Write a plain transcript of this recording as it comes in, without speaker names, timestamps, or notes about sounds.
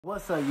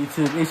What's up,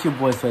 YouTube? It's your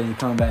boy Swazzy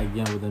coming back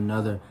again with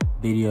another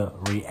video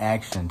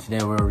reaction.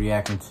 Today we're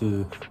reacting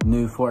to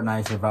new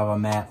Fortnite survival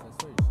map,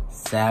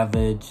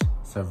 Salvage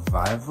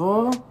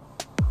Survival.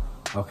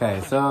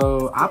 Okay,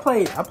 so I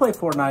play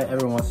Fortnite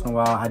every once in a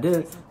while. I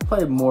did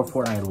play more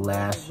Fortnite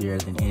last year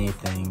than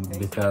anything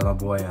because my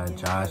boy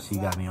Josh, he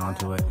got me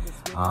onto it.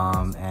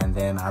 And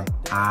then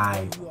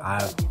I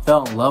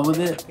fell in love with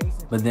it,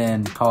 but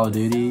then Call of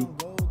Duty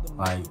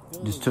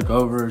just took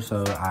over,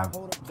 so I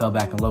fell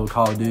back in love with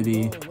Call of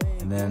Duty.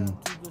 And then,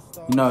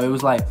 you know, it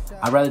was like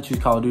I'd rather choose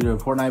Call of Duty or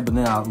Fortnite, but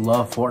then I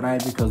love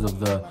Fortnite because of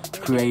the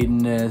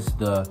creativeness,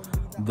 the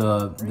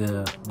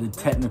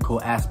technical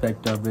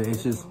aspect of it.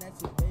 It's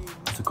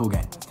a cool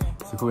game.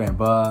 It's a cool game.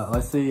 But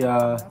let's see,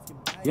 yeah,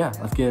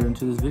 let's get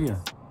into this video.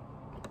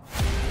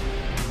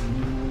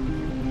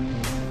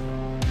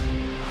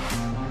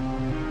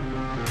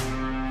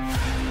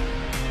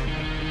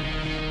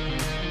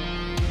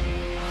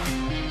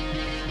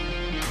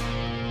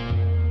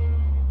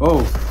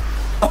 Oh.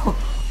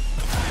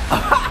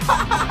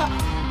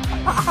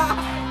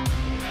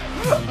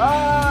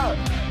 Ah.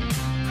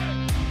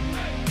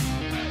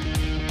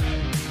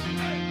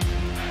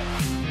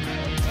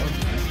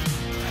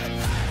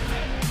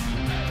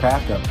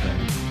 Cracked up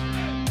there.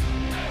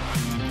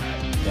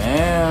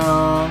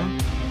 Damn.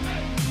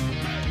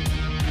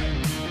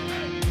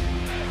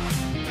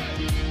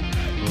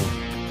 Ooh.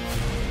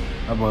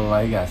 That boy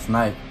like he got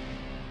sniped.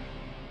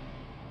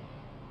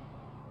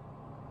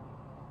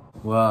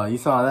 Well, you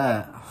saw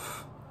that.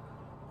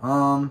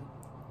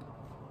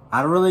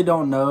 I really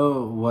don't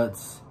know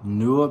what's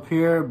new up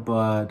here,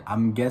 but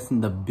I'm guessing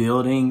the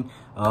building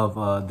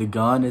of the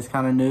gun is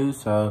kind of new,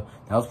 so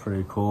that was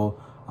pretty cool.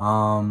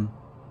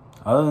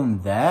 Other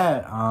than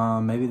that,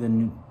 maybe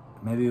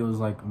it was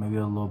like maybe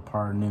a little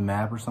part of new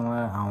map or something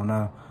like that. I don't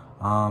know.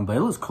 But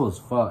it looks cool as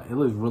fuck. It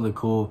looks really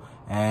cool,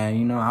 and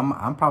you know,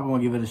 I'm probably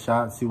gonna give it a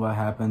shot, see what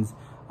happens.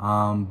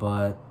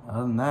 But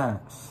other than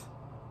that,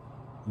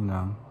 you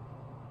know,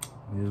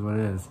 it is what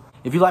it is.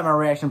 If you like my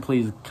reaction,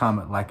 please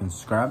comment, like, and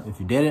subscribe. If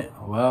you didn't,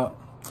 well,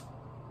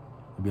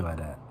 it'd be like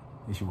that.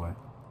 It's your boy.